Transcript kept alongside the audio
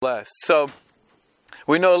blessed. So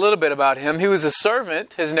we know a little bit about him. He was a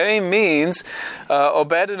servant. His name means,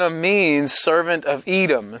 Obed-Edom means servant of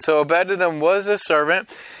Edom. So Obed-Edom was a servant,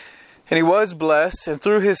 and he was blessed. And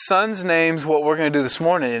through his son's names, what we're going to do this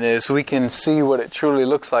morning is we can see what it truly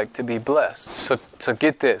looks like to be blessed. So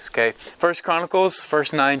get this, okay? First Chronicles,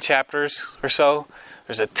 first 9 chapters or so.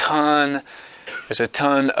 There's a ton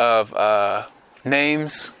of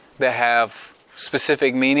names that have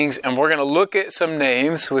specific meanings, and we're going to look at some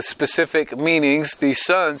names with specific meanings, these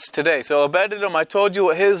sons, today. So Obed-Edom, I told you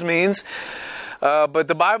what his means, but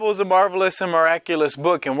the Bible is a marvelous and miraculous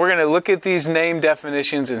book, and we're going to look at these name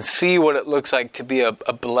definitions and see what it looks like to be a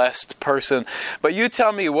blessed person. But you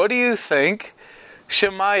tell me, what do you think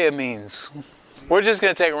Shemaiah means? We're just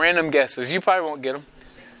going to take random guesses. You probably won't get them.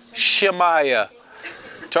 Shemaiah.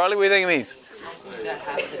 Charlie, what do you think it means?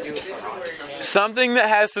 Something that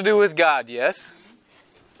has to do with God, yes?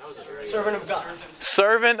 Servant of God.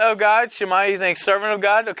 Servant of God. Shemaiah, you think servant of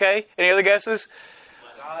God? Okay. Any other guesses?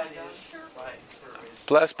 God is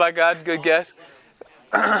Blessed by God. Good guess.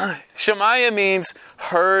 Shemaiah means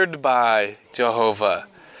heard by Jehovah.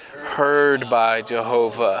 Heard by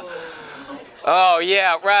Jehovah. Oh,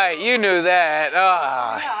 yeah, right. You knew that.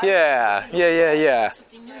 Ah, yeah.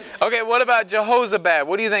 Okay, what about Jehoshaphat?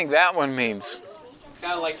 What do you think that one means?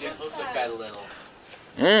 Sound like Jehoshaphat a little.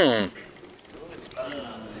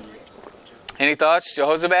 Any thoughts,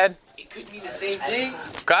 Jehoshaphat? It could mean the same thing.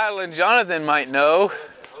 Kyle and Jonathan might know.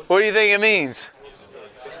 What do you think it means?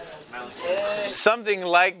 Something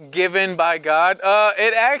like given by God.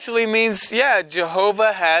 It actually means,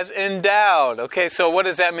 Jehovah has endowed. Okay, so what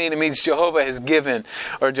does that mean? It means Jehovah has given,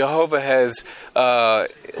 or Jehovah has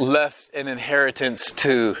left an inheritance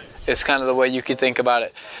to. It's kind of the way you could think about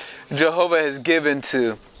it. Jehovah has given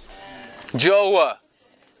to. Joah.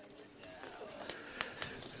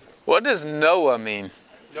 What does Noah mean?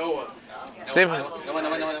 Noah. Does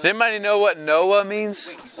anybody know what Noah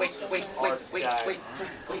means? Wait.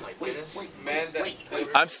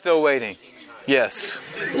 I'm still waiting. Yes.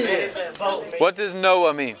 What does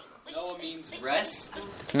Noah mean? Noah means rest.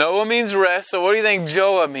 Noah means rest. So what do you think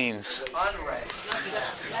Joah means?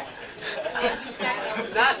 unrest.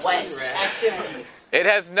 Not unrest. Activities. It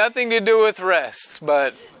has nothing to do with rest,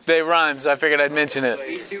 but they rhyme, so I figured I'd mention it.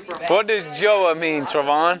 What does Joah mean,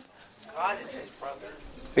 Travon? God is his brother.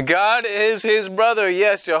 God is his brother.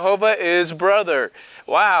 Yes, Jehovah is brother.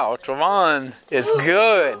 Wow, Travon is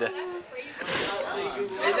good. It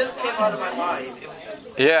just came out of my mind. It was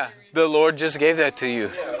just, Yeah, the Lord just gave that to you.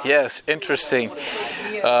 Yes, interesting.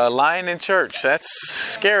 Lying in church, that's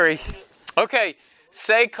scary. Okay,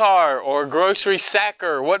 Sakar or grocery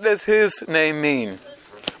sacker. What does his name mean?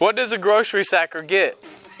 What does a grocery sacker get?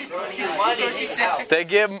 They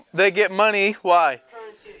get money. Why?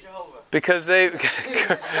 currency of Jehovah. Because they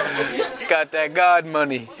got that God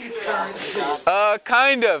money.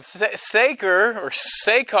 Kind of. Saker or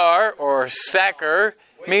Sakar or Sacker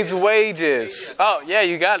means wages. Oh, yeah,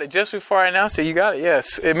 you got it. Just before I announced it, you got it.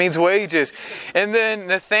 Yes, it means wages. And then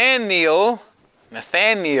Nathaniel.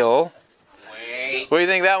 What do you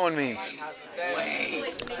think that one means?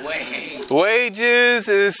 Wait. Wages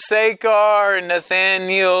is Sakar, and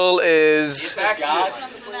Nathaniel is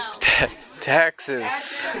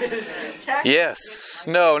taxes. Yes.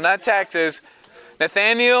 No, not taxes.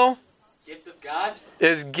 Nathaniel Gift of God.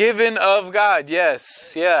 is given of God.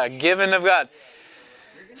 Yes. Yeah, given of God.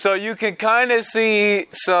 So you can kind of see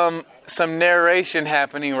some narration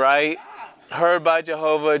happening, right? Heard by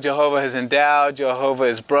Jehovah, Jehovah has endowed, Jehovah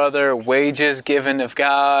is brother, wages given of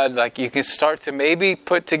God. Like you can start to maybe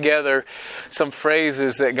put together some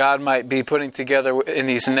phrases that God might be putting together in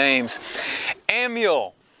these names.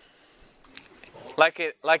 Amul. Like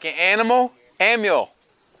an animal? Amul.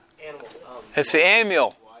 Animal. It's the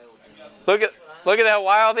amul. Look at that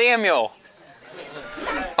wild amul.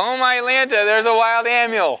 Oh my Atlanta, there's a wild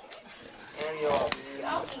amul. Annual.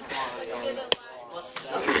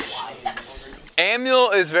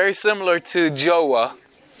 Amul is very similar to Joah.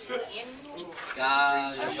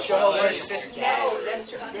 God. Jehovah's sister.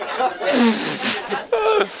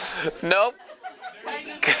 Nope.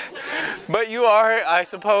 But you are, I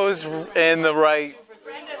suppose, in the right.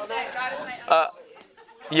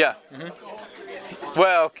 Yeah. Mm-hmm.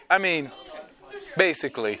 Well, I mean,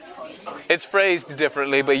 basically. It's phrased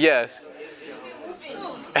differently, but yes.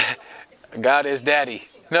 God is daddy.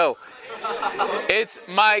 No. It's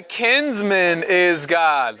my kinsman is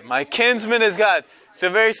God. My kinsman is God. So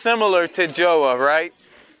very similar to Joah, right?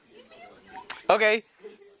 Okay.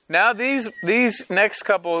 Now these next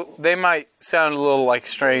couple, they might sound a little like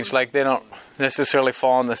strange, like they don't necessarily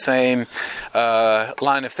fall in the same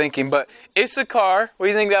line of thinking. But Issachar, what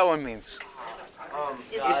do you think that one means?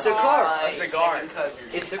 It's a car. A cigar.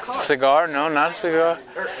 It's a car. Cigar? No, not a cigar.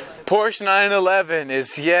 Porsche 911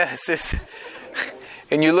 is, yes. It's,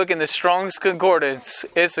 and you look in the Strong's Concordance,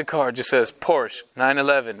 Issachar just says Porsche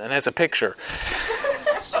 911 and has a picture.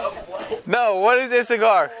 No, what is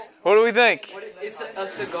Issachar? What do we think? It's a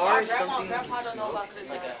cigar. Something.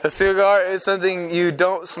 A cigar is something you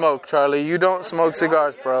don't smoke, Charlie. You don't smoke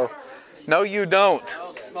cigars, bro. No, you don't.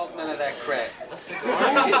 Smoke none of that crack.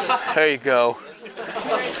 There you go.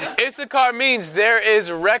 Issachar means there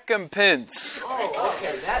is recompense.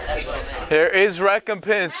 There is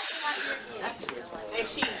recompense.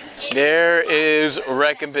 There is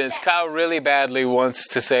recompense. Kyle really badly wants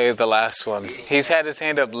to say the last one. He's had his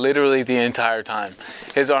hand up literally the entire time.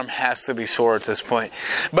 His arm has to be sore at this point.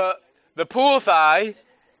 But the pool thigh,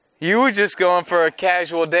 you were just going for a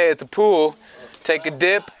casual day at the pool. Take a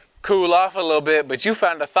dip, cool off a little bit, but you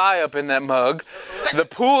found a thigh up in that mug. The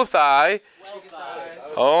pool thigh.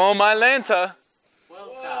 Oh, my Lanta.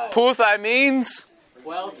 Pool thigh means?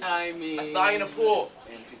 Well-timing. Thigh in a pool.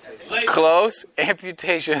 Close.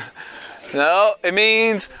 Amputation. No, it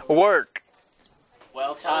means work.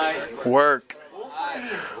 Well-timed. Work.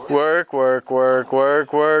 Work, work, work,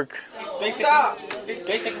 work, work. It's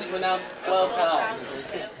basically pronounced well-timed.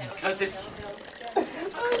 Because it's...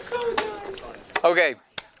 Okay,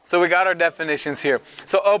 so we got our definitions here.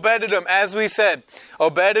 So Obed-Edom, as we said,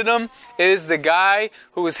 Obed-Edom is the guy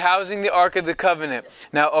who was housing the Ark of the Covenant.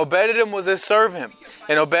 Now, Obed-Edom was a servant,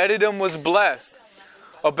 and Obed-Edom was blessed.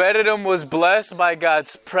 Obed-Edom was blessed by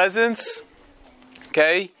God's presence.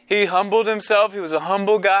 Okay, he humbled himself. He was a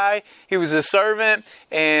humble guy. He was a servant,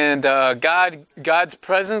 and God's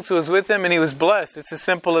presence was with him, and he was blessed. It's as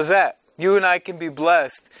simple as that. You and I can be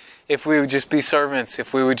blessed if we would just be servants,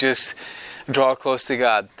 if we would just draw close to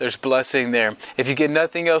God. There's blessing there. If you get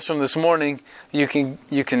nothing else from this morning, you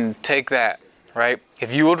can take that, right?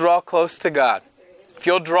 If you will draw close to God, if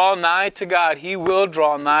you'll draw nigh to God, He will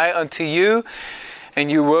draw nigh unto you, and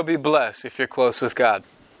you will be blessed if you're close with God.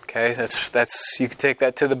 Okay, that's you can take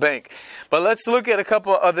that to the bank. But let's look at a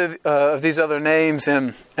couple other of these other names,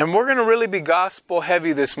 and we're going to really be gospel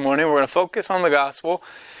heavy this morning. We're going to focus on the gospel,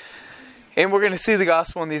 and we're going to see the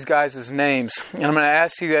gospel in these guys' names. And I'm going to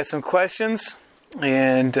ask you guys some questions,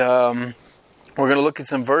 and we're going to look at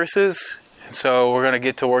some verses. And so we're going to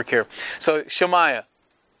get to work here. So Shemaiah,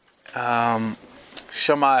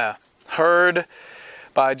 heard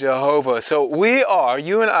by Jehovah. So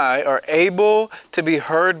you and I are able to be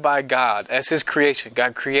heard by God as His creation.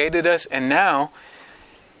 God created us, and now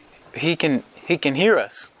He can hear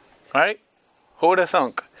us, right? Who would have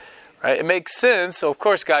thunk, right? It makes sense. So of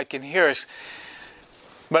course God can hear us.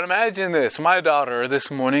 But imagine this. My daughter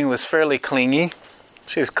this morning was fairly clingy.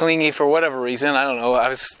 She was clingy for whatever reason. I don't know. I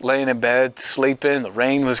was laying in bed, sleeping. The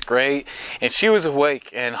rain was great. And she was awake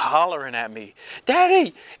and hollering at me.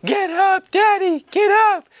 Daddy, get up. Daddy, get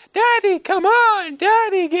up. Daddy, come on.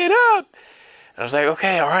 Daddy, get up. And I was like,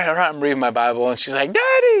 okay, all right. I'm reading my Bible. And she's like,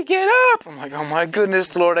 Daddy, get up. I'm like, oh my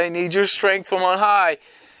goodness, Lord, I need your strength from on high.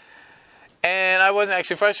 And I wasn't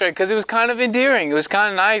actually frustrated because it was kind of endearing. It was kind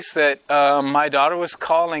of nice that my daughter was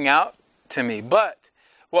calling out to me. But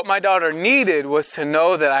what my daughter needed was to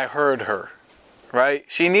know that I heard her, right?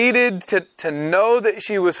 She needed to know that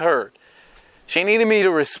she was heard. She needed me to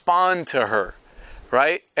respond to her,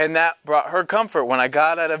 right? And that brought her comfort when I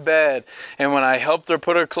got out of bed and when I helped her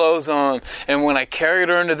put her clothes on and when I carried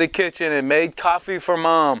her into the kitchen and made coffee for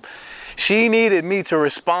Mom. She needed me to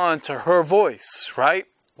respond to her voice, right?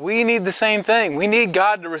 We need the same thing. We need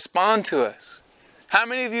God to respond to us. How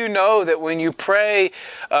many of you know that when you pray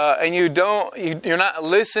and you're not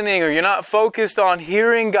listening or you're not focused on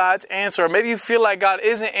hearing God's answer, or maybe you feel like God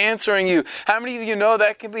isn't answering you, how many of you know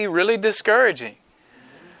that can be really discouraging?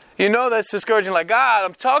 You know that's discouraging, like, God,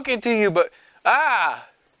 I'm talking to you, but,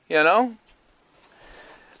 you know?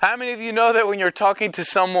 How many of you know that when you're talking to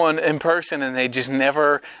someone in person and they just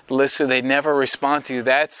never listen, they never respond to you,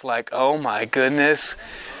 that's like, oh my goodness.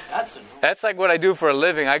 That's like what I do for a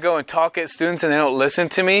living. I go and talk at students and they don't listen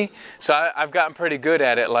to me. So I've gotten pretty good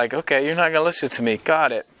at it. Like, okay, you're not going to listen to me.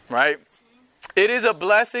 Got it, right? It is a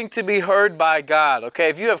blessing to be heard by God. Okay,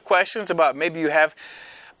 if you have questions about maybe you have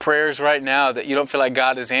prayers right now that you don't feel like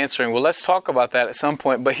God is answering, well, let's talk about that at some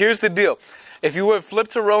point. But here's the deal. If you would flip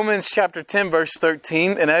to Romans chapter 10, verse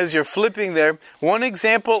 13, and as you're flipping there, one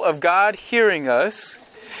example of God hearing us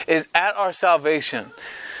is at our salvation.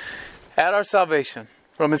 At our salvation.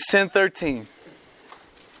 Romans 10:13.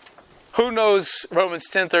 Who knows Romans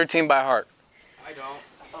 10:13 by heart? I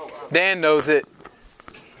don't. Dan knows it.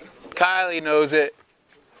 Kylie knows it.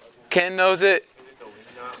 Ken knows it.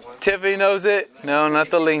 Tiffany knows it. No, not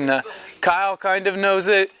the Lena. Kyle kind of knows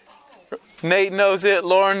it. Nate knows it.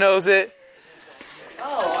 Lauren knows it.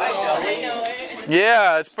 Oh, I know it.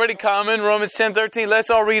 Yeah, it's pretty common. Romans 10:13. Let's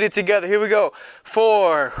all read it together. Here we go.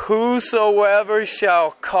 For whosoever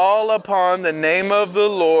shall call upon the name of the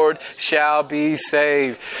Lord shall be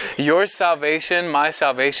saved. Your salvation, my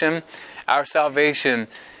salvation, our salvation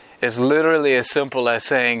is literally as simple as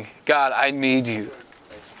saying, God, I need you.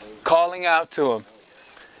 Calling out to Him.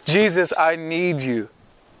 Jesus, I need you.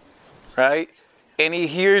 Right? And He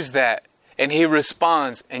hears that. And He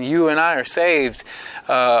responds. And you and I are saved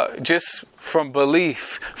just from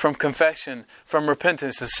belief, from confession, from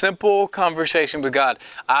repentance. A simple conversation with God.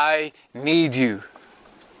 I need you.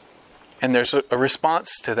 And there's a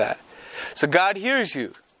response to that. So God hears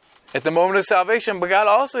you at the moment of salvation, but God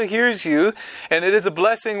also hears you, and it is a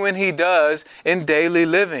blessing when He does in daily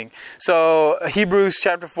living. So Hebrews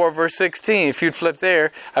chapter 4 verse 16, if you'd flip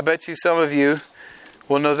there, I bet you some of you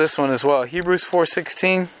will know this one as well. Hebrews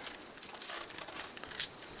 4:16.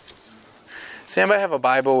 Does anybody have a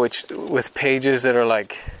Bible with pages that are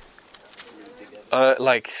like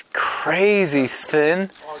crazy thin?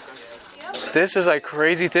 This is like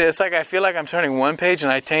crazy thin. It's like I feel like I'm turning one page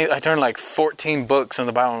and I turn like 14 books in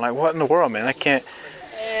the Bible. I'm like, what in the world, man? I can't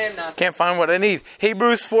find what I need.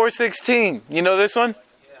 Hebrews 4:16. You know this one?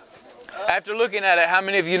 After looking at it, how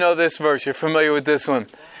many of you know this verse? You're familiar with this one?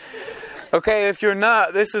 Okay, if you're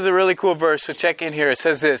not, this is a really cool verse, so check in here. It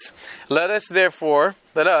says this: let us,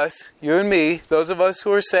 you and me, those of us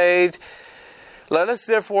who are saved, let us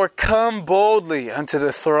therefore come boldly unto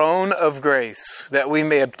the throne of grace, that we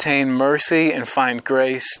may obtain mercy and find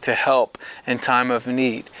grace to help in time of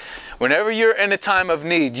need. Whenever you're in a time of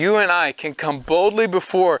need, you and I can come boldly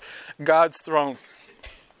before God's throne.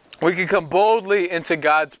 We can come boldly into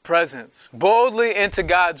God's presence, boldly into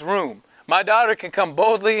God's room. My daughter can come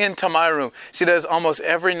boldly into my room. She does almost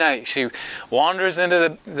every night. She wanders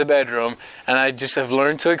into the bedroom, and I just have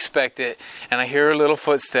learned to expect it. And I hear her little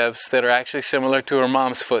footsteps that are actually similar to her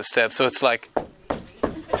mom's footsteps. So it's like...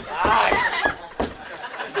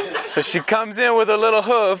 So she comes in with her little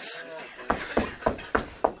hoofs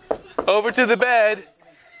over to the bed,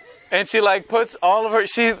 and she puts all of her,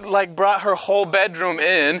 she brought her whole bedroom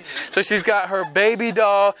in. So she's got her baby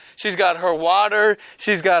doll, she's got her water,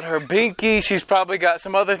 she's got her binky, she's probably got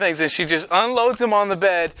some other things, and she just unloads them on the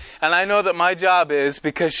bed. And I know that my job is,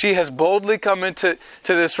 because she has boldly come into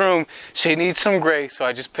this room, she needs some grace. So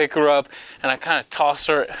I just pick her up and I kind of toss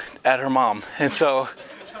her at her mom. And so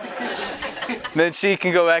then she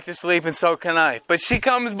can go back to sleep, and so can I. But she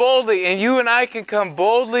comes boldly, and you and I can come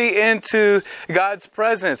boldly into God's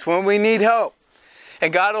presence when we need help.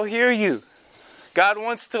 And God will hear you. God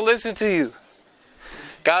wants to listen to you.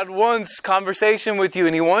 God wants conversation with you,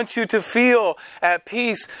 and He wants you to feel at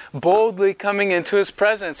peace boldly coming into His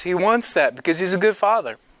presence. He wants that because He's a good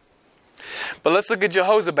Father. But let's look at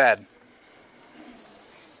Jehozabad.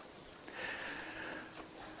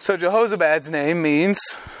 So Jehozabad's name means...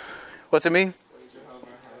 what's it mean?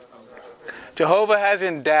 Jehovah has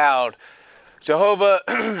endowed. Jehovah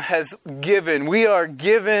has given. We are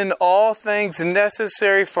given all things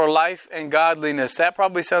necessary for life and godliness. That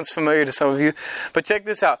probably sounds familiar to some of you. But check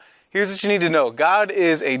this out. Here's what you need to know. God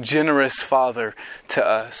is a generous Father to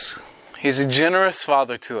us. He's a generous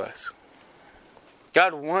Father to us.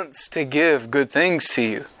 God wants to give good things to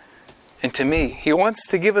you and to me. He wants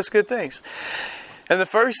to give us good things. And the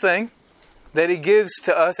first thing that He gives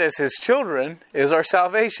to us as His children is our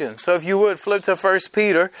salvation. So if you would, flip to 1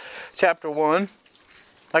 Peter chapter 1.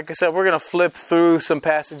 Like I said, we're going to flip through some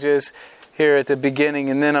passages here at the beginning,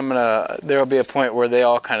 and then there'll be a point where they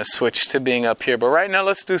all kind of switch to being up here. But right now,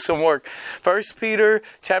 let's do some work. 1 Peter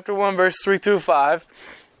chapter 1, verse 3 through 5.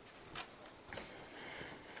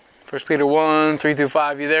 1 Peter 1, 3 through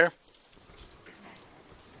 5, you there?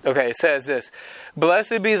 Okay, it says this: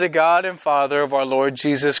 Blessed be the God and Father of our Lord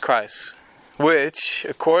Jesus Christ, which,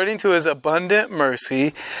 according to His abundant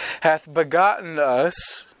mercy, hath begotten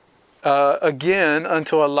us again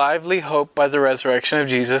unto a lively hope by the resurrection of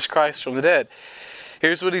Jesus Christ from the dead.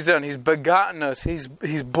 Here's what He's done. He's begotten us. He's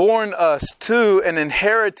born us to an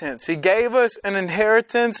inheritance. He gave us an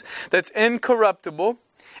inheritance that's incorruptible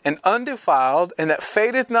and undefiled, and that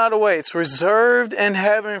fadeth not away. It's reserved in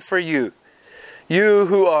heaven for you. You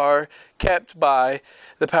who are kept by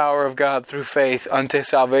the power of God through faith unto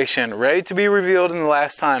salvation, ready to be revealed in the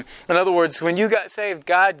last time. In other words, when you got saved,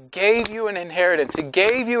 God gave you an inheritance. He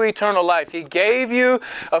gave you eternal life. He gave you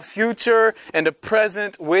a future and a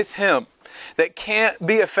present with Him that can't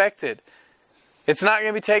be affected. It's not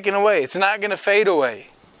going to be taken away. It's not going to fade away.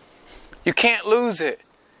 You can't lose it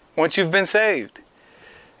once you've been saved.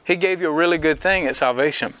 He gave you a really good thing at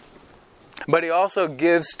salvation. But He also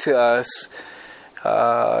gives to us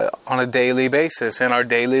on a daily basis in our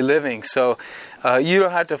daily living. So you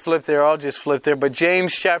don't have to flip there. I'll just flip there. But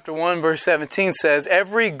James chapter 1 verse 17 says,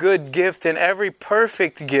 every good gift and every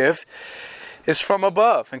perfect gift is from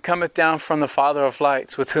above and cometh down from the Father of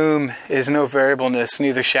lights, with whom is no variableness,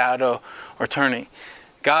 neither shadow or turning.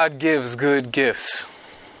 God gives good gifts,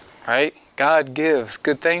 right? God gives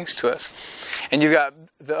good things to us. And you got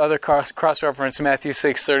the other cross-reference, Matthew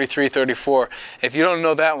 6, 33, 34. If you don't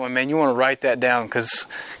know that one, man, you want to write that down because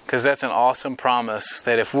that's an awesome promise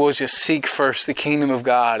that if we'll just seek first the kingdom of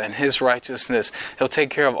God and His righteousness, He'll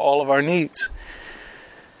take care of all of our needs.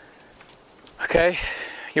 Okay?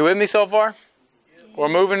 You with me so far? We're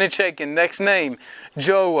moving and shaking. Next name,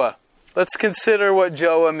 Joah. Let's consider what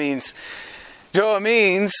Joah means. Joah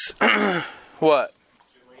means what?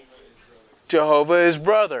 Jehovah is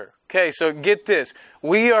brother. Okay, so get this.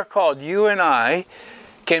 We are called, you and I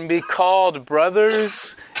can be called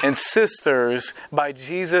brothers and sisters by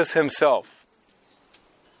Jesus Himself.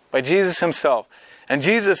 By Jesus Himself. And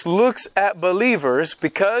Jesus looks at believers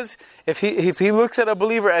because if he looks at a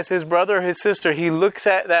believer as his brother or his sister, He looks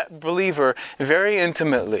at that believer very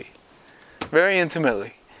intimately. Very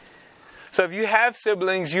intimately. So if you have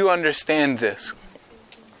siblings, you understand this.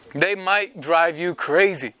 They might drive you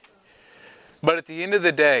crazy. But at the end of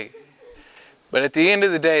the day,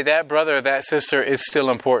 that brother or that sister is still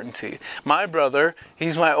important to you. My brother,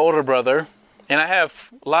 he's my older brother. And I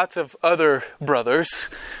have lots of other brothers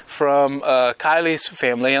from Kylie's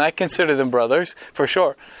family. And I consider them brothers, for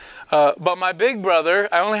sure. But my big brother,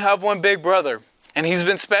 I only have one big brother. And he's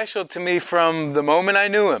been special to me from the moment I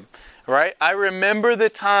knew him. Right? I remember the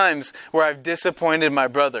times where I've disappointed my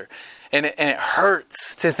brother. And it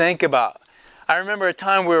hurts to think about. I remember a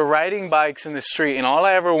time we were riding bikes in the street and all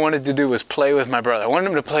I ever wanted to do was play with my brother. I wanted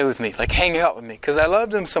him to play with me, like hang out with me, because I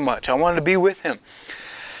loved him so much. I wanted to be with him.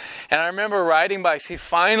 And I remember riding bikes. He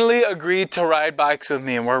finally agreed to ride bikes with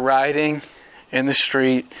me, and we're riding in the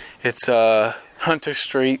street. It's Hunter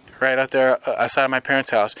Street, right out there outside of my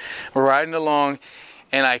parents' house. We're riding along,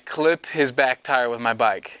 and I clip his back tire with my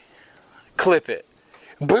bike. Clip it.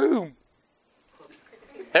 Boom!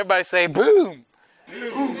 Everybody say boom!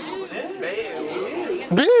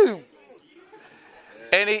 Boom!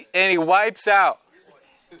 And he wipes out.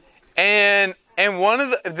 And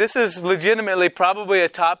this is legitimately probably a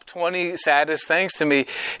top 20 saddest things to me.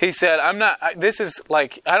 He said, I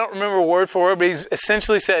don't remember word for word, but he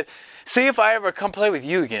essentially said, see if I ever come play with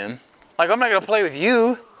you again. Like, I'm not going to play with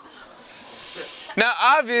you. Now,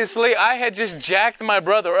 obviously, I had just jacked my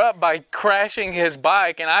brother up by crashing his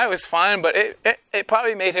bike, and I was fine, but it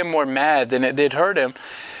probably made him more mad than it did hurt him.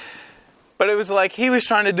 But it was like he was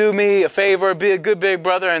trying to do me a favor, be a good big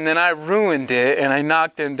brother, and then I ruined it, and I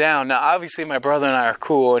knocked him down. Now, obviously, my brother and I are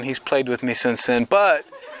cool, and he's played with me since then. But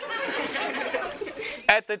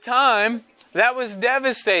at the time, that was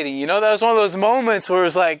devastating. You know, that was one of those moments where it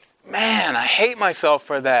was like, man, I hate myself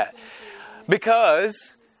for that.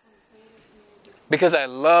 Because I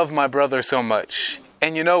love my brother so much.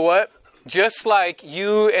 And you know what? Just like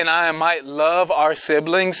you and I might love our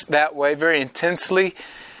siblings that way very intensely,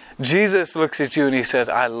 Jesus looks at you and He says,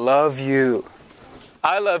 I love you.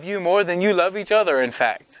 I love you more than you love each other, in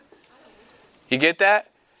fact. You get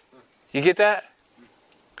that? You get that?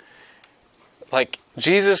 Like,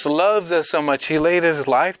 Jesus loves us so much, He laid His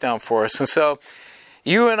life down for us. And so,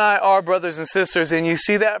 you and I are brothers and sisters, and you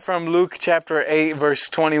see that from Luke chapter 8, verse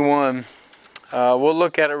 21. We'll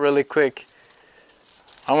look at it really quick.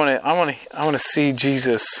 I want to see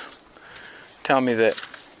Jesus tell me that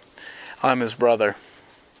I'm His brother.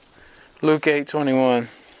 Luke 8:21.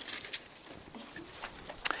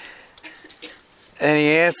 And He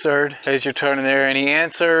answered, as you're turning there, and He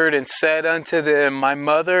answered and said unto them, my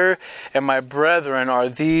mother and my brethren are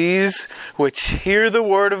these which hear the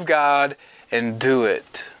word of God and do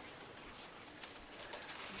it.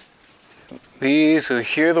 These who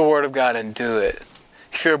hear the word of God and do it.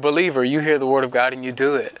 If you're a believer, you hear the word of God and you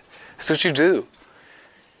do it. That's what you do.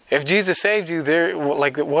 If Jesus saved you,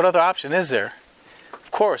 what other option is there?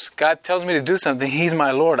 Of course, God tells me to do something. He's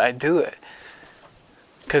my Lord. I do it.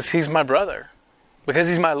 Because He's my brother. Because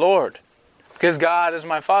He's my Lord. Because God is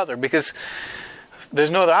my Father. Because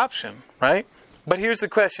there's no other option, right? But here's the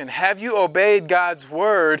question. Have you obeyed God's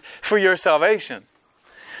word for your salvation?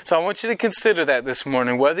 So I want you to consider that this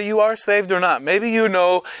morning, whether you are saved or not. Maybe you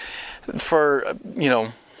know for,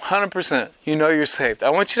 100%, you know you're saved. I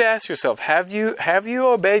want you to ask yourself, have you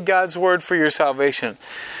obeyed God's word for your salvation?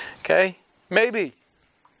 Okay? Maybe.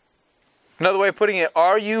 Another way of putting it,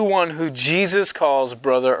 are you one who Jesus calls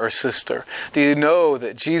brother or sister? Do you know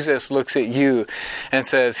that Jesus looks at you and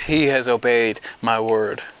says, he has obeyed my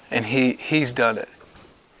word and he's done it?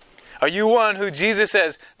 Are you one who Jesus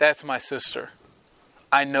says, that's my sister?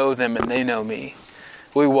 I know them and they know me.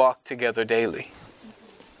 We walk together daily.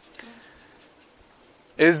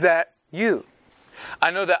 Is that you? I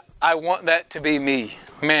know that I want that to be me.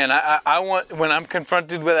 Man, I want, when I'm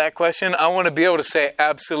confronted with that question, I want to be able to say,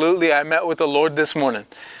 absolutely, I met with the Lord this morning.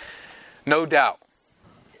 No doubt.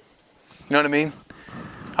 You know what I mean?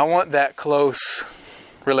 I want that close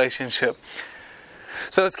relationship.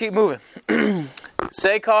 So let's keep moving.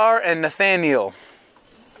 Sakar and Nathaniel.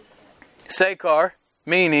 Sakar,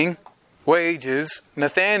 meaning wages.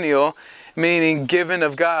 Nathaniel, meaning given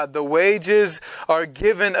of God. The wages are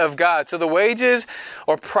given of God. So the wages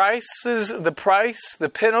or prices,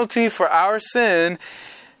 the penalty for our sin,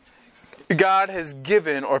 God has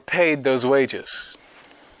given or paid those wages.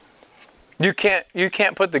 You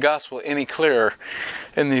can't put the gospel any clearer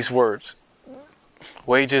in these words.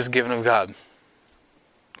 Wages given of God.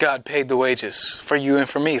 God paid the wages for you and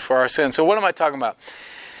for me, for our sin. So what am I talking about?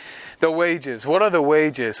 The wages. What are the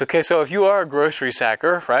wages? Okay, so if you are a grocery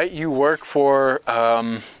sacker, right? You work for,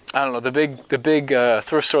 the big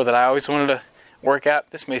thrift store that I always wanted to work at.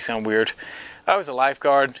 This may sound weird. I was a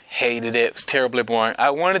lifeguard. Hated it. It was terribly boring. I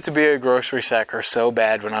wanted to be a grocery sacker so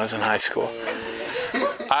bad when I was in high school.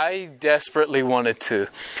 I desperately wanted to.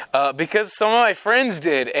 Because some of my friends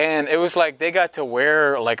did. And it was like they got to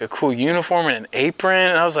wear like a cool uniform and an apron.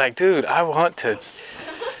 And I was like, dude, I want to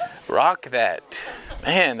rock that.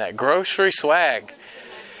 Man, that grocery swag.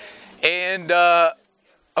 And,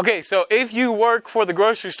 okay, so if you work for the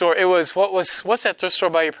grocery store, it was, what's that thrift store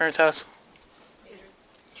by your parents' house?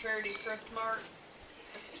 Charity Thrift Mart.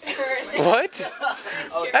 What?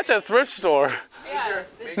 That's a thrift store. Yeah.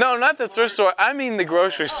 No, not the thrift store. I mean the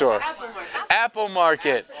grocery store. Apple Mart. Apple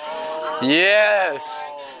Market. Yes.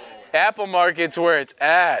 Apple Market's where it's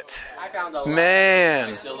at. I found a lot. Man.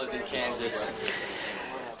 I still lived in Kansas.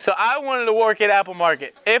 So I wanted to work at Apple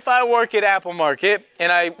Market. If I work at Apple Market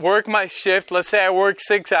and I work my shift, let's say I work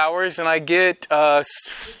 6 hours and I get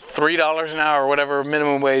 $3 an hour or whatever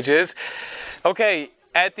minimum wage is. Okay,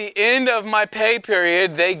 at the end of my pay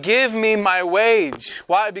period, they give me my wage.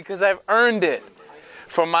 Why? Because I've earned it.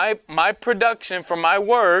 For my production, for my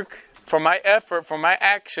work, for my effort, for my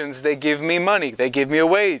actions, they give me money. They give me a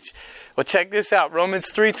wage. Well, check this out.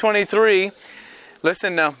 Romans 3:23.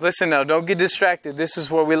 Listen now. Don't get distracted. This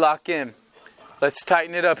is where we lock in. Let's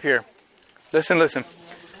tighten it up here. Listen. You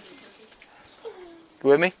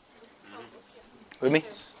with me? With me?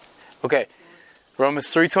 Okay.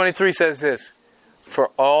 Romans 3:23 says this.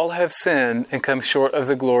 For all have sinned and come short of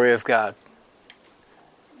the glory of God.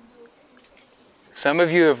 Some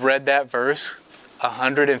of you have read that verse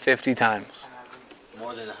 150 times.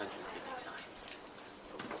 More than 150 times.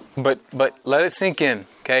 But let it sink in,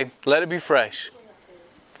 okay? Let it be fresh.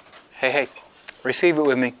 Hey, receive it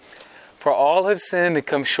with me. For all have sinned and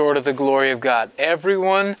come short of the glory of God.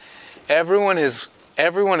 Everyone has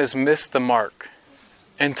missed the mark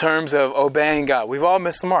in terms of obeying God. We've all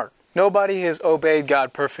missed the mark. Nobody has obeyed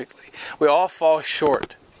God perfectly. We all fall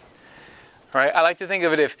short. Right? I like to think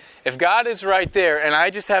of it if God is right there and I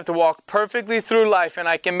just have to walk perfectly through life and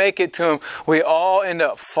I can make it to Him, we all end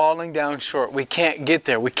up falling down short. We can't get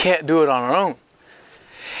there. We can't do it on our own.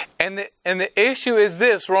 And the issue is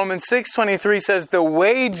this. Romans 6:23 says the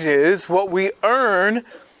wages, what we earn,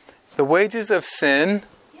 the wages of sin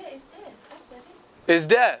is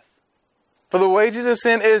death. For the wages of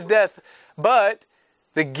sin is death. But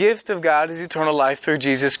the gift of God is eternal life through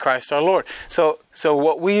Jesus Christ our Lord. So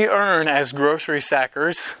what we earn as grocery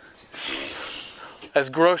sackers, as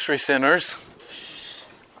grocery sinners,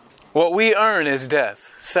 what we earn is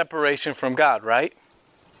death, separation from God, right?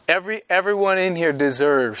 Everyone in here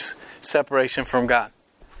deserves separation from God.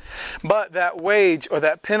 But that wage or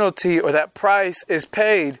that penalty or that price is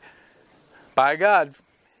paid by God.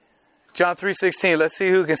 John 3:16. Let's see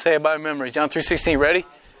who can say it by memory. John 3:16. Ready?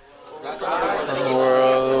 The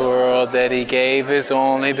world that He gave His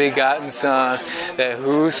only begotten Son, that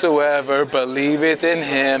whosoever believeth in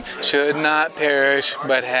Him should not perish,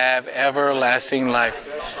 but have everlasting life.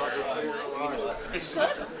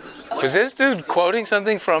 Was this dude quoting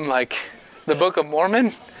something from like the Book of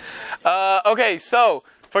Mormon? Okay, so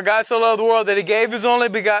For God so loved the world that he gave his only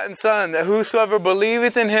begotten Son, that whosoever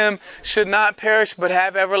believeth in him should not perish but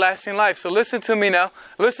have everlasting life. So listen to me now.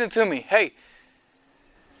 Listen to me. Hey,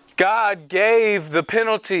 God gave the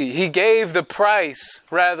penalty. He gave the price,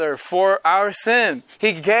 rather, for our sin.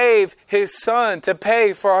 He gave his Son to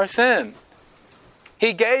pay for our sin.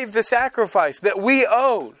 He gave the sacrifice that we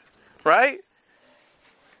owed, right?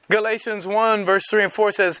 Galatians 1 verse 3 and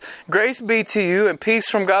 4 says, "Grace be to you and peace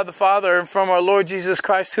from God the Father and from our Lord Jesus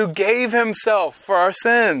Christ, who gave himself for our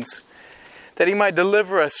sins, that he might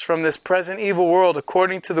deliver us from this present evil world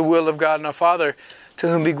according to the will of God and our Father, to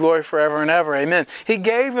whom be glory forever and ever." Amen. He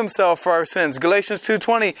gave himself for our sins. Galatians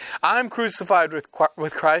 2:20, "I'm crucified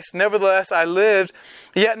with Christ. Nevertheless I lived,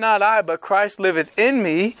 yet not I, but Christ liveth in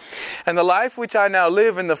me. And the life which I now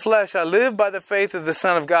live in the flesh, I live by the faith of the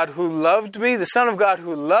Son of God who loved me." The Son of God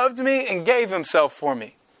who loved me and gave himself for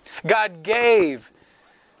me. God gave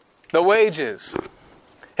the wages.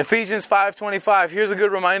 Ephesians 5:25, here's a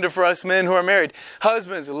good reminder for us men who are married.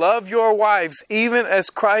 "Husbands, love your wives, even as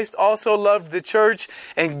Christ also loved the church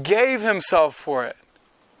and gave himself for it."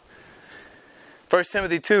 1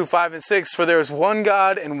 Timothy 2:5 and 6, "For there is one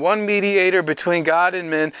God and one mediator between God and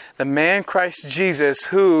men, the man Christ Jesus,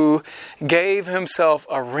 who gave himself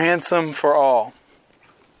a ransom for all."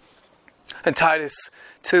 And Titus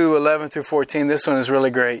 2:11 through 14, this one is really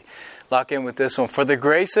great. Lock in with this one. "For the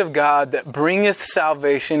grace of God that bringeth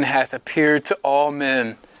salvation hath appeared to all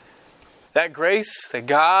men." That grace that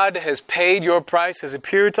God has paid your price has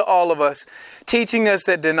appeared to all of us, teaching us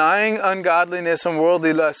that denying ungodliness and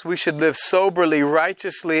worldly lust, we should live soberly,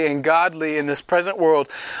 righteously, and godly in this present world,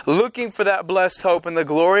 looking for that blessed hope and the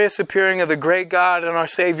glorious appearing of the great God and our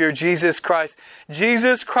Savior, Jesus Christ.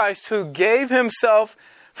 Jesus Christ, who gave himself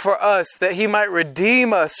for us, that he might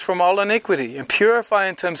redeem us from all iniquity and purify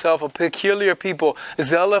unto himself a peculiar people,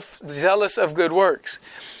 zealous of good works.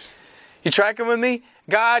 You tracking with me?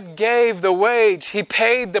 God gave the wage. He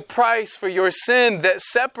paid the price for your sin that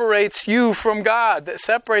separates you from God, that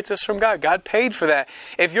separates us from God. God paid for that.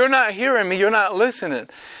 If you're not hearing me, you're not listening.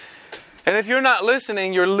 And if you're not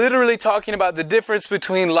listening, you're literally talking about the difference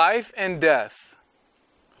between life and death.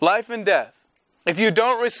 Life and death. If you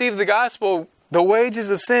don't receive the gospel, the wages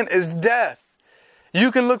of sin is death. You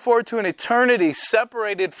can look forward to an eternity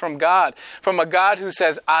separated from God, from a God who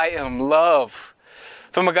says, "I am love."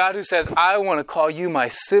 From a God who says, "I want to call you my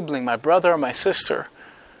sibling, my brother or my sister."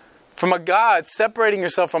 From a God, separating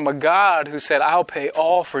yourself from a God who said, "I'll pay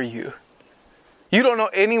all for you." You don't know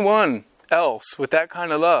anyone else with that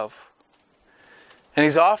kind of love. And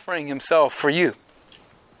he's offering himself for you.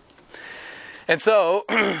 And so,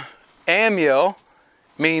 Amiel,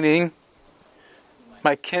 meaning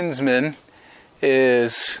my kinsman,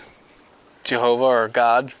 is Jehovah or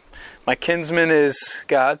God. My kinsman is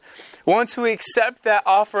God. Once we accept that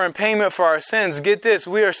offer and payment for our sins, get this,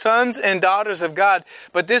 we are sons and daughters of God,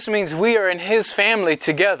 but this means we are in his family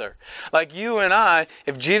together. Like you and I,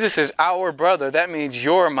 if Jesus is our brother, that means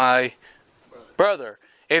you're my brother.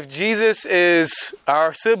 If Jesus is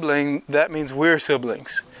our sibling, that means we're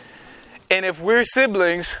siblings. And if we're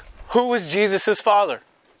siblings, who was Jesus' father?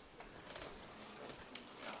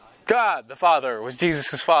 God, the Father, was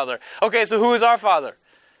Jesus' father. Okay, so who is our father?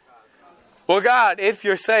 Well, God, if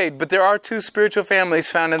you're saved. But there are two spiritual families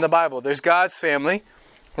found in the Bible. There's God's family,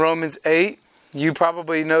 Romans 8. You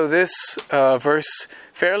probably know this verse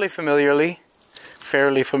fairly familiarly.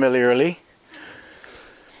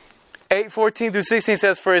 8:14 through 16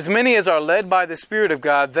 says, "For as many as are led by the Spirit of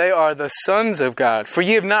God, they are the sons of God. For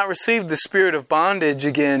ye have not received the spirit of bondage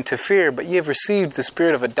again to fear, but ye have received the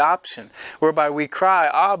spirit of adoption, whereby we cry,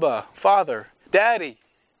 Abba, Father, Daddy,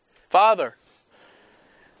 Father.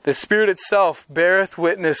 The Spirit itself beareth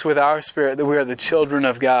witness with our spirit that we are the children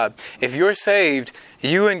of God." If you're saved,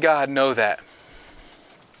 you and God know that.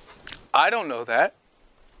 I don't know that.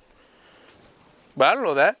 But I don't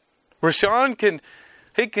know that. Rashawn can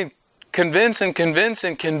convince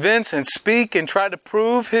and speak and try to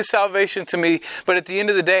prove his salvation to me. But at the end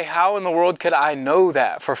of the day, how in the world could I know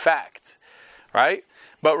that for fact? Right?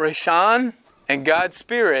 But Rashawn and God's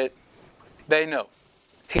Spirit, they know.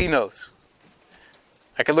 He knows.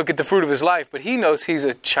 I can look at the fruit of his life, but he knows he's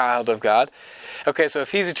a child of God. Okay, so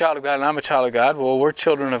if he's a child of God and I'm a child of God, well, we're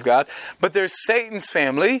children of God. But there's Satan's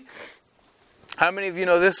family. How many of you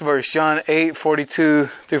know this verse? John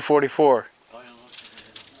 8:42 through 44.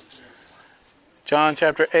 John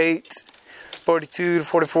chapter 8, 42 to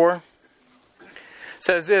 44.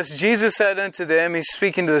 Says this, "Jesus said unto them," he's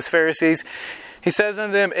speaking to the Pharisees, he says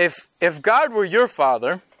unto them, if God were your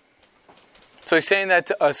father," so he's saying that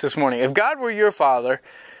to us this morning, "if God were your father,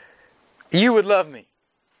 you would love me."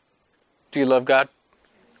 Do you love God?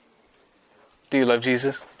 Do you love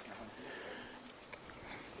Jesus?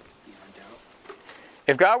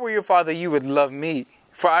 If God were your Father, you would love me.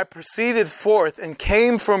 For I proceeded forth and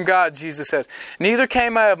came from God, Jesus says. Neither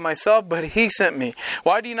came I of myself, but He sent me.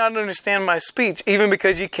 Why do you not understand my speech, even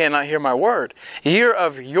because you cannot hear my word? Ye are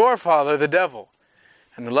of your father, the devil,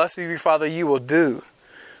 and the lust of your father you will do.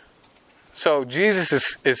 So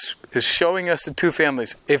Jesus is showing us the two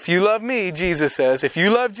families. If you love me, Jesus says, if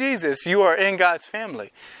you love Jesus, you are in God's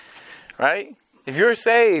family. Right? If you're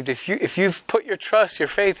saved, if you've put your trust, your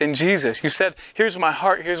faith in Jesus, you said, here's my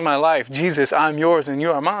heart, here's my life. Jesus, I'm yours and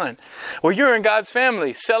you are mine. Well, you're in God's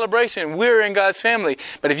family. Celebration, we're in God's family.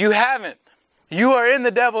 But if you haven't, you are in the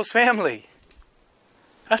devil's family.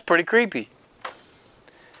 That's pretty creepy.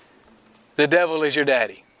 The devil is your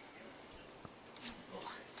daddy.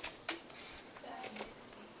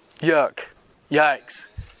 Yuck. Yikes.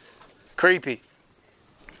 Creepy.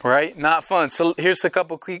 Right? Not fun. So here's a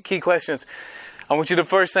couple key questions. I want you to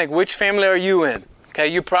first think, which family are you in? Okay,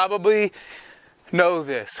 you probably know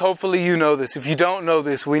this. Hopefully you know this. If you don't know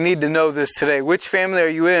this, we need to know this today. Which family are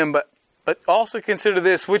you in? But also consider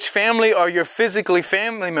this. Which family are your physically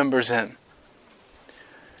family members in?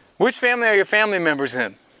 Which family are your family members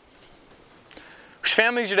in? Which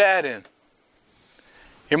family is your dad in?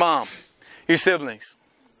 Your mom? Your siblings?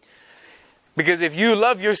 Because if you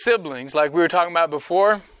love your siblings, like we were talking about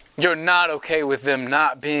before, you're not okay with them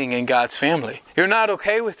not being in God's family. You're not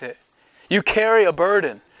okay with it. You carry a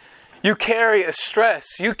burden. You carry a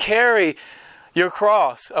stress. You carry your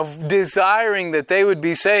cross of desiring that they would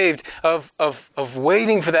be saved, of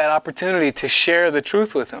waiting for that opportunity to share the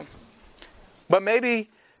truth with them. But maybe,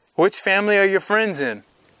 which family are your friends in?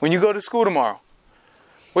 When you go to school tomorrow,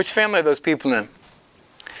 which family are those people in?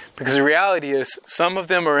 Because the reality is, some of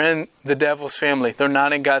them are in the devil's family. They're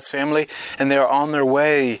not in God's family, and they're on their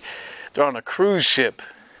way. They're on a cruise ship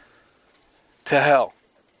to hell.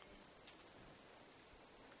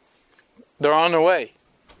 They're on their way.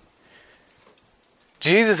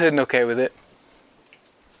 Jesus isn't okay with it.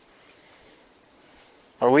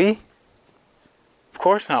 Are we? Of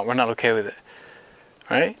course not. We're not okay with it.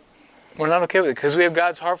 Right? We're not okay with it because we have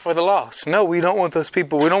God's heart for the lost. No, we don't want those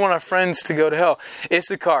people. We don't want our friends to go to hell.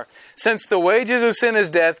 Issachar. Since the wages of sin is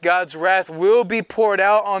death, God's wrath will be poured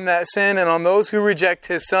out on that sin and on those who reject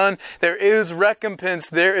His Son. There is recompense.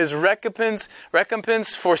 There is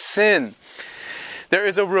recompense for sin. There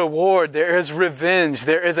is a reward. There is revenge.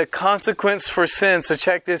 There is a consequence for sin. So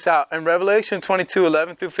check this out. In Revelation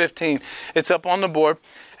 22:11 through 15, it's up on the board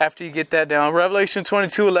after you get that down. Revelation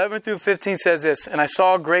 22:11 through 15 says this, and I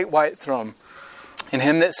saw a great white throne, and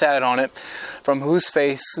Him that sat on it, from whose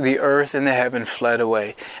face the earth and the heaven fled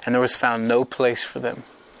away, and there was found no place for them.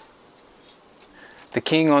 The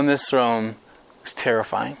King on this throne was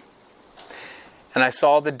terrifying. And I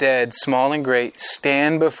saw the dead, small and great,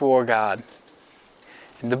 stand before God.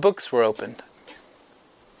 And the books were opened.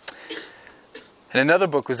 And another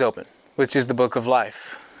book was opened, which is the book of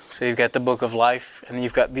life. So you've got the book of life, and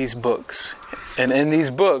you've got these books. And in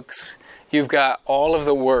these books, you've got all of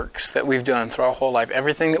the works that we've done through our whole life.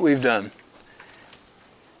 Everything that we've done.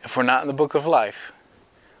 If we're not in the book of life,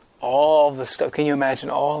 all the stuff, can you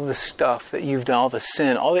imagine all the stuff that you've done, all the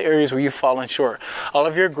sin, all the areas where you've fallen short, all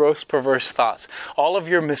of your gross, perverse thoughts, all of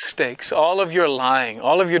your mistakes, all of your lying,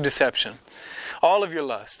 all of your deception, all of your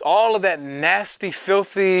lust, all of that nasty,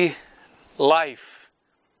 filthy life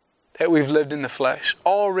that we've lived in the flesh,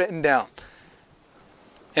 all written down.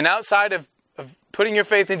 And outside of putting your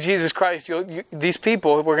faith in Jesus Christ, these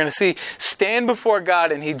people, we're going to see, stand before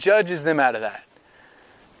God and He judges them out of that.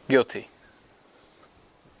 Guilty.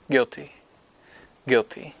 Guilty.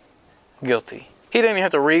 Guilty. Guilty. He didn't even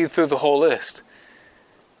have to read through the whole list.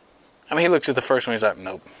 I mean, He looks at the first one, He's like,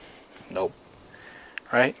 nope. Nope.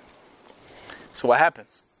 Right? So what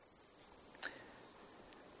happens?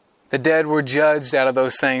 The dead were judged out of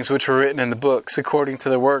those things which were written in the books according to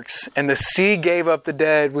their works. And the sea gave up the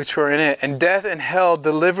dead which were in it. And death and hell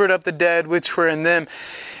delivered up the dead which were in them.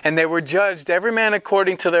 And they were judged, every man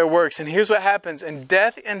according to their works. And here's what happens. And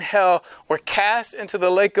death and hell were cast into the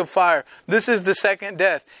lake of fire. This is the second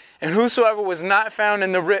death. And whosoever was not found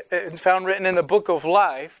written in the book of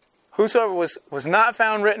life, whosoever was not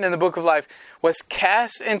found written in the book of life, was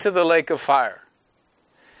cast into the lake of fire.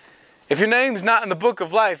 If your name's not in the book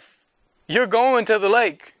of life, you're going to the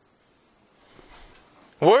lake.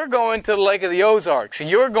 We're going to the lake of the Ozarks.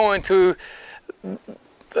 You're going to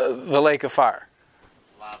the lake of fire.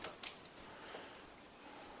 Lava.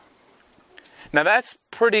 Now that's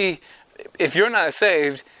pretty, if you're not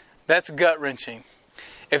saved, that's gut-wrenching.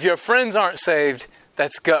 If your friends aren't saved,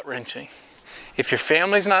 that's gut-wrenching. If your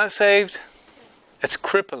family's not saved, that's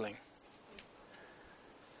crippling.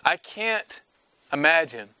 I can't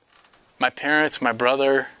imagine my parents, my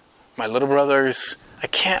brother, my little brothers,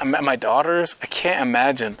 my daughters, I can't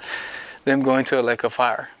imagine them going to a lake of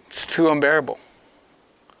fire. It's too unbearable.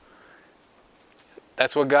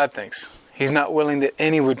 That's what God thinks. He's not willing that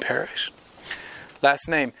any would perish. Last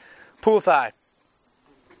name, Pulthai.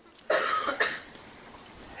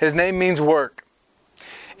 His name means work.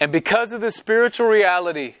 And because of the spiritual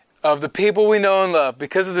reality of the people we know and love,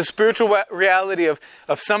 because of the spiritual reality of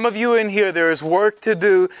some of you in here, there is work to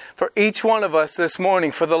do for each one of us this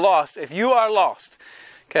morning for the lost. If you are lost,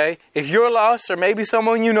 okay, if you're lost or maybe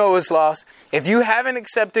someone you know is lost, if you haven't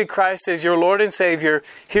accepted Christ as your Lord and Savior,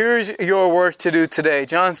 here's your work to do today.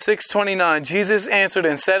 John 6:29, Jesus answered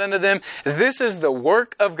and said unto them, this is the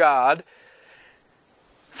work of God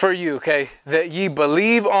for you, okay, that ye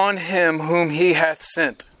believe on Him whom He hath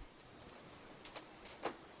sent.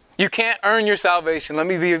 You can't earn your salvation. Let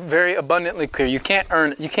me be very abundantly clear. You can't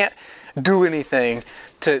earn it. You can't do anything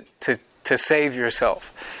to save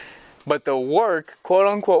yourself. But the work, quote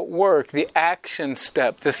unquote work, the action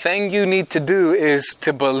step, the thing you need to do is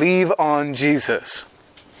to believe on Jesus.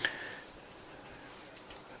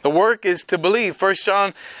 The work is to believe. 1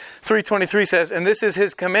 John 3:23 says, and this is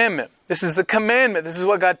His commandment. This is the commandment. This is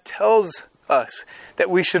what God tells us, that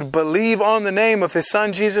we should believe on the name of His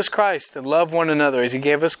Son Jesus Christ and love one another as He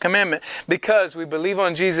gave us commandment. Because we believe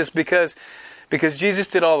on Jesus, because Jesus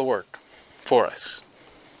did all the work for us.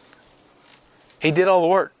 He did all the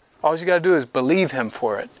work. All you got to do is believe Him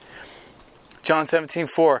for it. John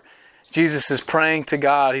 17:4, Jesus is praying to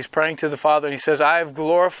God. He's praying to the Father, and He says, I have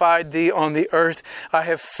glorified Thee on the earth. I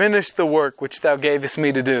have finished the work which Thou gavest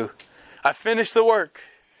me to do. I finished the work.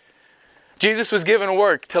 Jesus was given a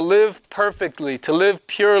work to live perfectly, to live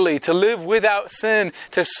purely, to live without sin,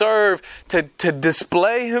 to serve, to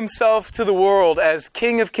display Himself to the world as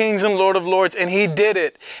King of Kings and Lord of Lords. And He did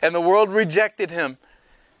it. And the world rejected Him.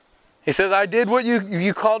 He says, I did what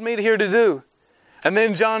you called me here to do. And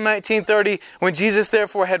then John 19:30, when Jesus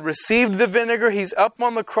therefore had received the vinegar, He's up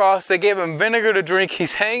on the cross. They gave Him vinegar to drink.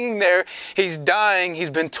 He's hanging there. He's dying. He's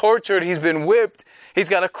been tortured. He's been whipped. He's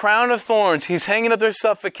got a crown of thorns. He's hanging up there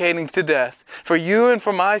suffocating to death for you and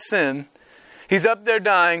for my sin. He's up there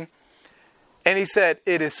dying. And He said,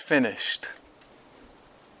 it is finished.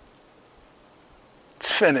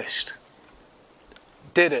 It's finished.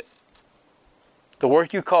 Did it. The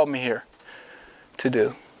work you called me here to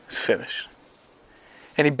do is finished.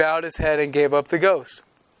 And He bowed His head and gave up the ghost.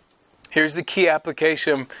 Here's the key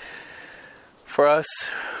application for us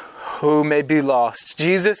who may be lost.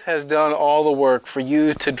 Jesus has done all the work for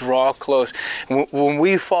you to draw close. When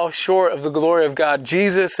we fall short of the glory of God,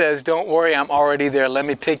 Jesus says, don't worry, I'm already there. Let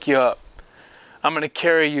me pick you up. I'm going to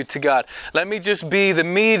carry you to God. Let me just be the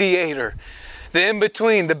mediator, the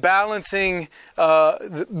in-between, the balancing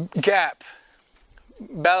gap,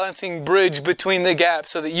 balancing bridge between the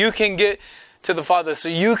gaps so that you can get to the Father, so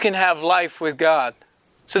you can have life with God,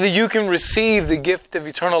 so that you can receive the gift of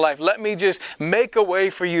eternal life. Let me just make a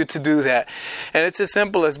way for you to do that. And it's as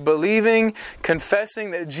simple as believing,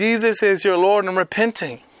 confessing that Jesus is your Lord, and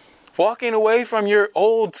repenting. Walking away from your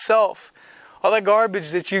old self. All that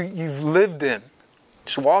garbage that you've lived in.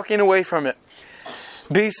 Just walking away from it.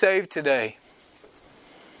 Be saved today.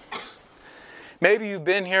 Maybe you've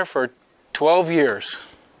been here for 12 years.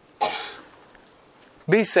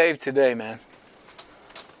 Be saved today, man.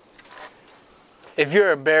 If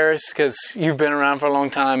you're embarrassed because you've been around for a long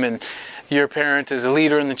time and your parent is a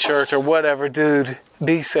leader in the church or whatever, dude,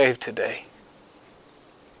 be saved today.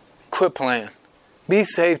 Quit playing. Be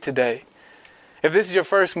saved today. If this is your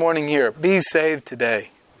first morning here, be saved today.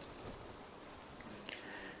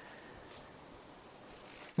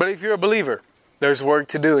 But if you're a believer, there's work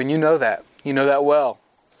to do, and you know that. You know that well.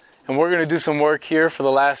 And we're going to do some work here for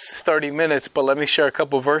the last 30 minutes, but let me share a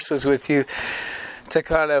couple verses with you to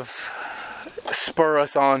kind of spur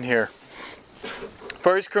us on here.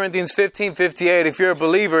 1 Corinthians 15:58, if you're a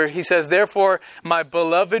believer, he says, therefore, my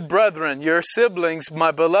beloved brethren, your siblings,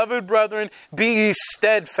 my beloved brethren, be ye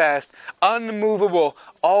steadfast, unmovable,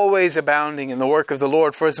 always abounding in the work of the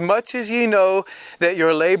Lord. For as much as ye know that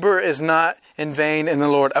your labor is not in vain in the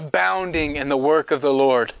Lord, abounding in the work of the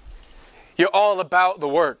Lord. You're all about the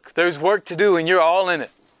work. There's work to do and you're all in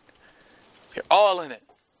it. You're all in it.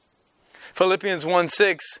 Philippians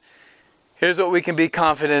 1:6, here's what we can be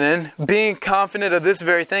confident in. Being confident of this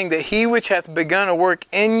very thing, that he which hath begun a work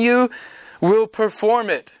in you will perform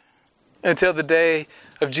it until the day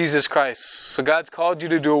of Jesus Christ. So God's called you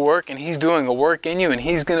to do a work, and He's doing a work in you, and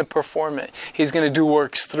He's going to perform it. He's going to do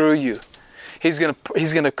works through you. He's going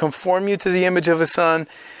to conform you to the image of His Son,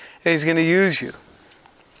 and He's going to use you.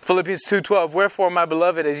 Philippians 2:12, wherefore, my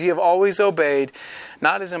beloved, as ye have always obeyed,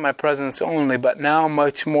 not as in my presence only, but now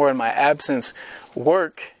much more in my absence,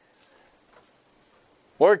 work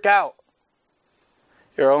out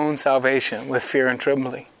your own salvation with fear and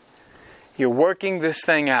trembling. You're working this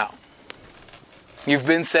thing out. You've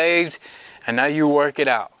been saved, and now you work it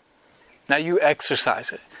out. Now you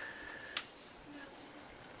exercise it.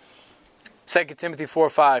 2 Timothy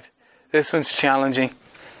 4:5. This one's challenging.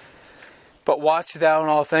 But watch thou in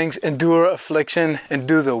all things, endure affliction, and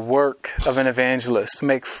do the work of an evangelist.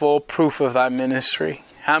 Make full proof of thy ministry.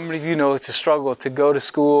 How many of you know it's a struggle to go to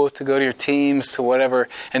school, to go to your teams, to whatever,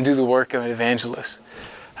 and do the work of an evangelist?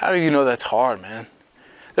 How do you know that's hard, man?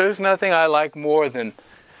 There's nothing I like more than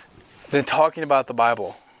talking about the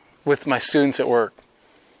Bible with my students at work.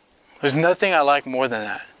 There's nothing I like more than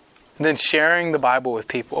that. Than sharing the Bible with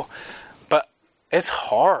people. But it's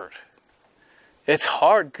hard. It's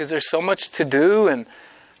hard because there's so much to do, and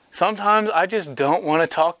sometimes I just don't want to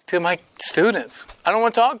talk to my students. I don't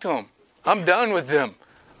want to talk to them. I'm done with them.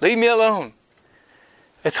 Leave me alone.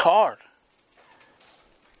 It's hard.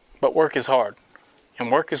 But work is hard.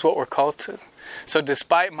 And work is what we're called to. So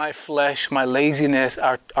despite my flesh, my laziness,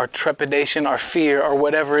 our trepidation, our fear, or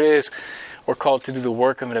whatever it is, we're called to do the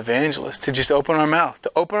work of an evangelist, to just open our mouth,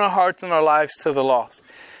 to open our hearts and our lives to the lost.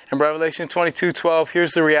 In Revelation 22:12,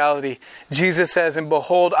 here's the reality. Jesus says, and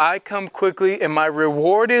behold, I come quickly, and my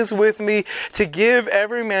reward is with me to give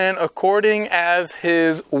every man according as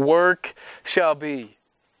his work shall be.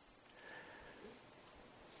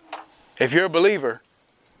 If you're a believer,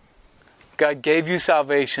 God gave you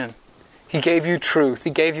salvation. He gave you truth. He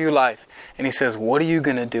gave you life. And He says, what are you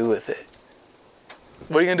going to do with it?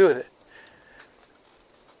 What are you going to do with it?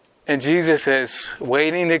 And Jesus is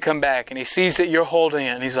waiting to come back, and He sees that you're holding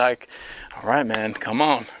it, and He's like, all right, man, come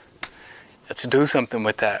on. Let's do something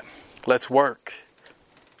with that. Let's work.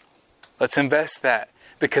 Let's invest that,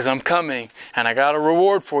 because I'm coming, and I got a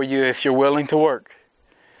reward for you if you're willing to work.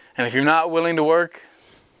 And if you're not willing to work,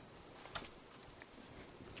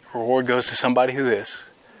 reward goes to somebody who is.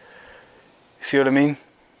 See what I mean?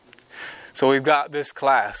 So we've got this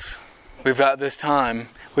class. We've got this time.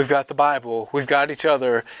 We've got the Bible. We've got each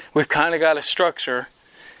other. We've kind of got a structure.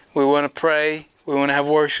 We want to pray. We want to have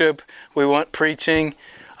worship. We want preaching.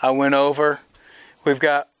 I went over. We've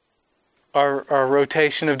got our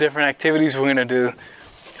rotation of different activities we're going to do.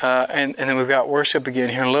 And then we've got worship again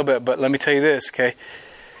here in a little bit. But let me tell you this, okay?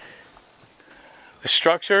 The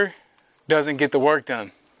structure doesn't get the work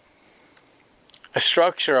done. A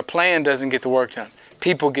structure, a plan doesn't get the work done.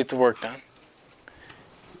 People get the work done.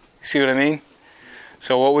 See what I mean?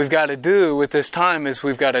 So what we've got to do with this time is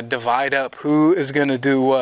we've got to divide up who is going to do what.